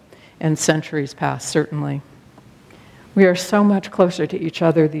ago and centuries past, certainly. We are so much closer to each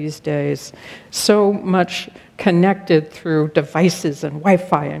other these days, so much connected through devices and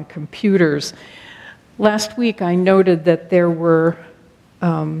Wi-Fi and computers. Last week, I noted that there were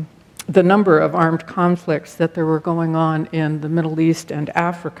the number of armed conflicts that there were going on in the Middle East and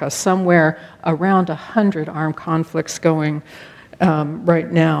Africa, somewhere around 100 armed conflicts going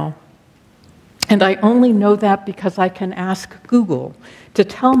right now. And I only know that because I can ask Google to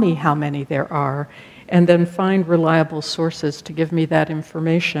tell me how many there are, and then find reliable sources to give me that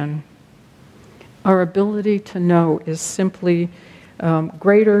information. Our ability to know is simply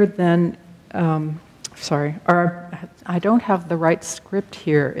greater than, I don't have the right script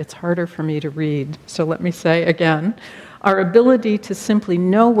here. It's harder for me to read. So let me say again, our ability to simply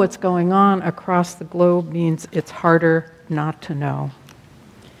know what's going on across the globe means it's harder not to know.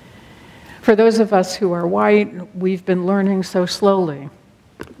 For those of us who are white, we've been learning so slowly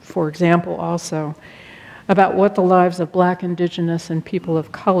for example, also, about what the lives of Black, Indigenous, and people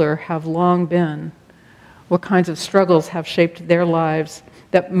of color have long been, what kinds of struggles have shaped their lives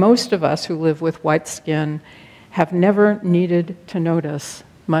that most of us who live with white skin have never needed to notice,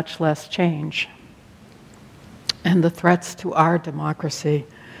 much less change. And the threats to our democracy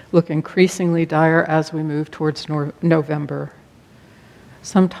look increasingly dire as we move towards November.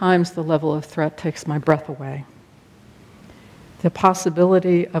 Sometimes the level of threat takes my breath away. The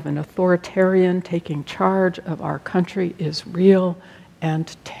possibility of an authoritarian taking charge of our country is real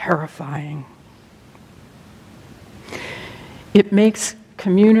and terrifying. It makes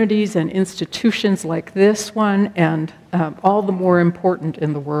communities and institutions like this one and all the more important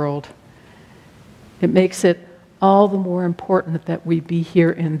in the world. It makes it all the more important that we be here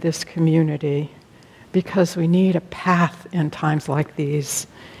in this community, because we need a path in times like these,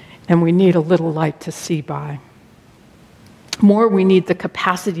 and we need a little light to see by. More, we need the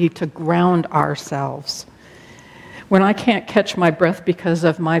capacity to ground ourselves. When I can't catch my breath because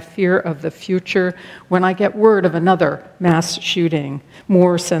of my fear of the future, when I get word of another mass shooting,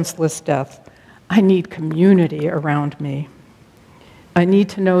 more senseless death, I need community around me. I need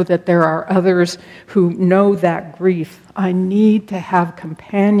to know that there are others who know that grief. I need to have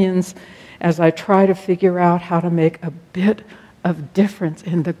companions as I try to figure out how to make a bit of difference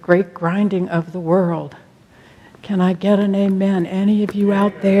in the great grinding of the world. Can I get an amen? Any of you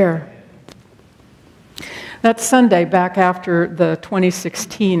out there? That Sunday, back after the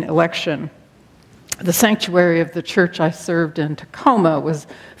 2016 election, the sanctuary of the church I served in Tacoma was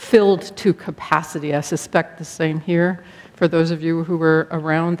filled to capacity. I suspect the same here for those of you who were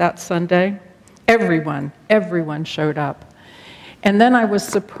around that Sunday. Everyone showed up. And then I was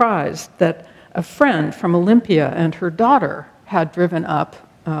surprised that a friend from Olympia and her daughter had driven up.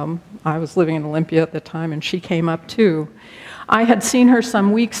 I was living in Olympia at the time, and she came up too. I had seen her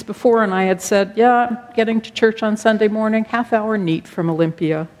some weeks before, and I had said, yeah, getting to church on Sunday morning, half-hour neat from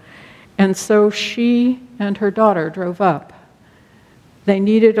Olympia. And so she and her daughter drove up. They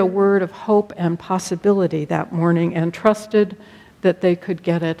needed a word of hope and possibility that morning and trusted that they could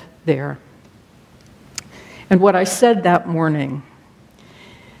get it there. And what I said that morning,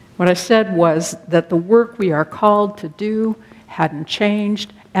 what I said was that the work we are called to do hadn't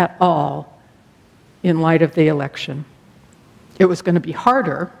changed at all in light of the election. It was going to be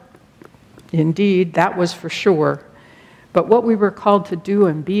harder, indeed, that was for sure, but what we were called to do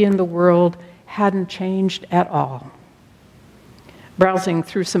and be in the world hadn't changed at all. Browsing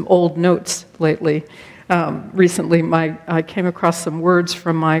through some old notes recently, I came across some words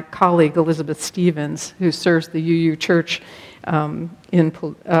from my colleague Elizabeth Stevens, who serves the UU Church of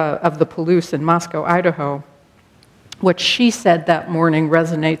the Palouse in Moscow, Idaho. What she said that morning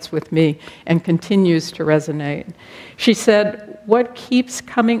resonates with me and continues to resonate. She said, "What keeps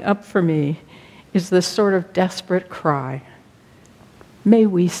coming up for me is this sort of desperate cry. May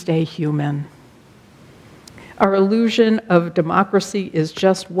we stay human. Our illusion of democracy is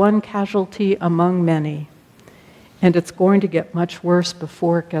just one casualty among many, and it's going to get much worse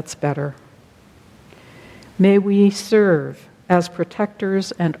before it gets better. May we serve as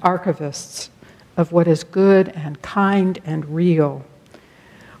protectors and archivists of what is good and kind and real,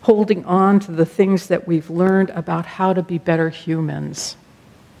 holding on to the things that we've learned about how to be better humans.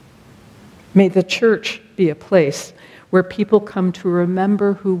 May the church be a place where people come to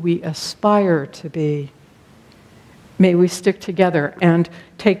remember who we aspire to be. May we stick together and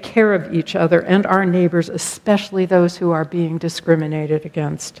take care of each other and our neighbors, especially those who are being discriminated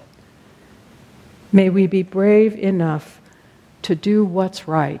against. May we be brave enough to do what's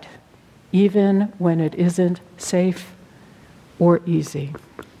right, even when it isn't safe or easy."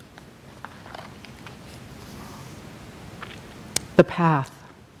 The path,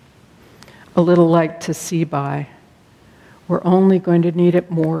 a little light to see by. We're only going to need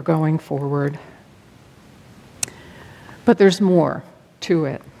it more going forward. But there's more to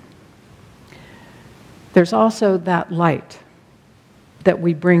it. There's also that light that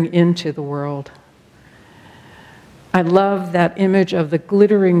we bring into the world. I love that image of the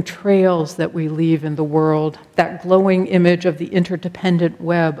glittering trails that we leave in the world, that glowing image of the interdependent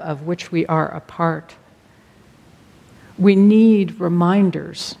web of which we are a part. We need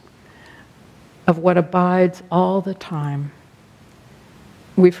reminders of what abides all the time.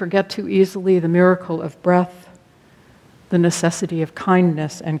 We forget too easily the miracle of breath, the necessity of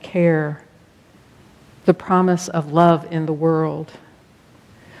kindness and care, the promise of love in the world.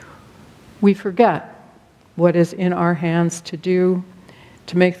 We forget what is in our hands to do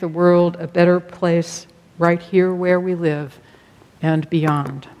to make the world a better place right here where we live and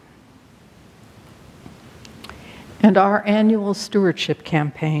beyond. And our annual stewardship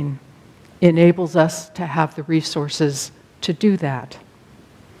campaign enables us to have the resources to do that.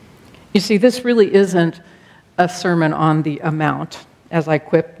 You see, this really isn't a sermon on the amount, as I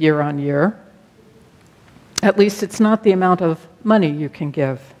quip year on year. At least it's not the amount of money you can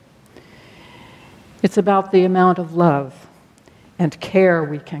give. It's about the amount of love and care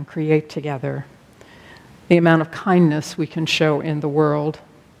we can create together, the amount of kindness we can show in the world,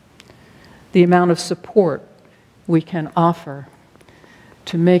 the amount of support we can offer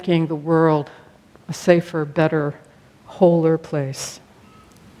to making the world a safer, better, wholer place.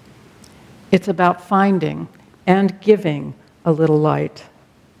 It's about finding and giving a little light.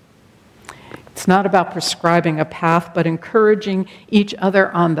 It's not about prescribing a path, but encouraging each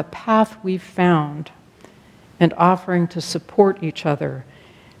other on the path we've found and offering to support each other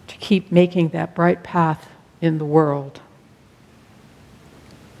to keep making that bright path in the world.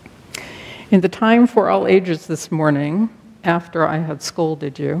 In the time for all ages this morning, after I had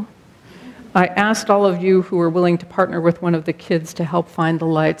scolded you, I asked all of you who were willing to partner with one of the kids to help find the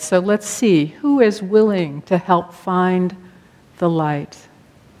light. So let's see, who is willing to help find the light?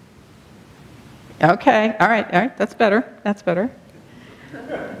 Okay, all right, that's better.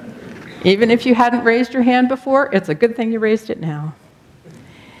 Even if you hadn't raised your hand before, it's a good thing you raised it now.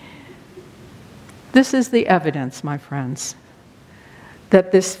 This is the evidence, my friends,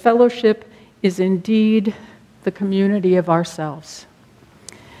 that this fellowship is indeed the community of ourselves.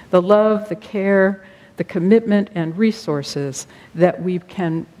 The love, the care, the commitment, and resources that we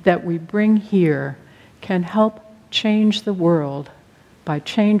bring here can help change the world by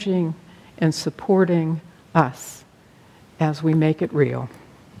changing and supporting us as we make it real.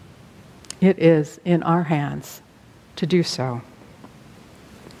 It is in our hands to do so.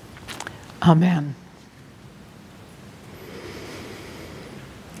 Amen.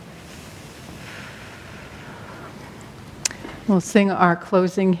 We'll sing our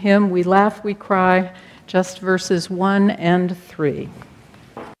closing hymn, We Laugh, We Cry, just verses 1 and 3.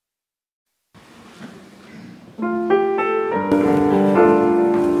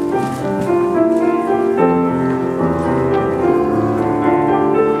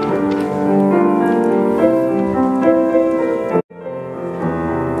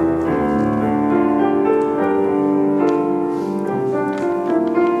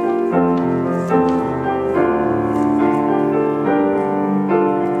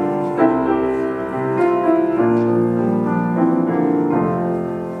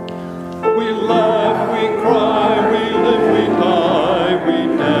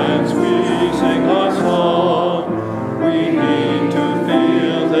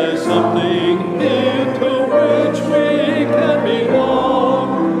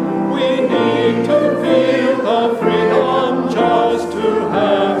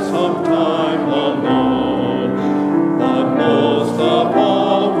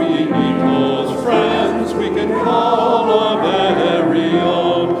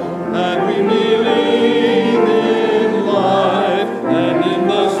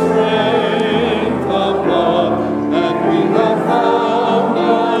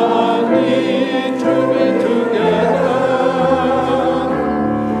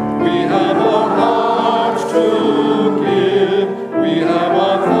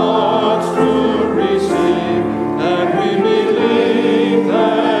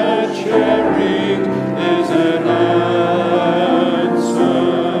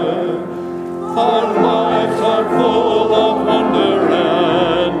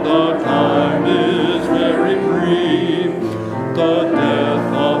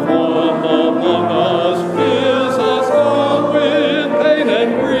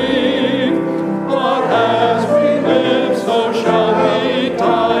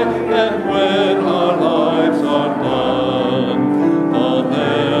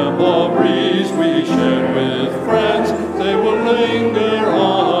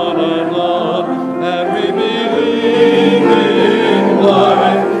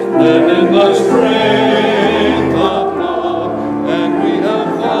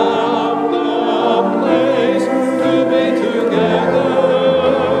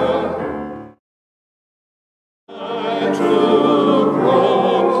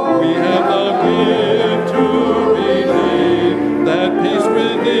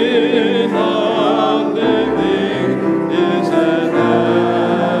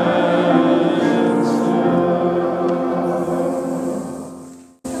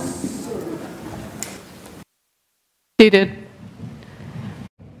 Seated.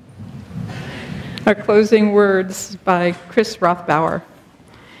 Our closing words by Chris Rothbauer.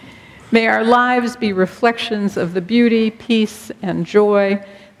 May our lives be reflections of the beauty, peace, and joy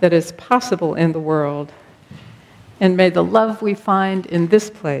that is possible in the world. And may the love we find in this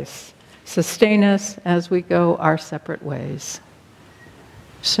place sustain us as we go our separate ways.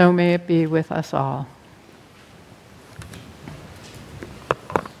 So may it be with us all.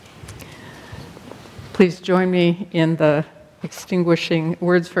 Please join me in the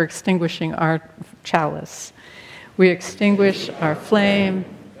words for extinguishing our chalice. We extinguish our flame,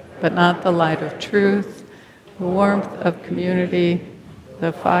 but not the light of truth, the warmth of community,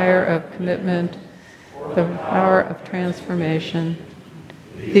 the fire of commitment, the power of transformation.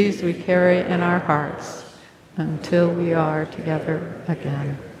 These we carry in our hearts until we are together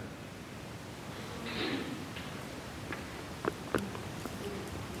again.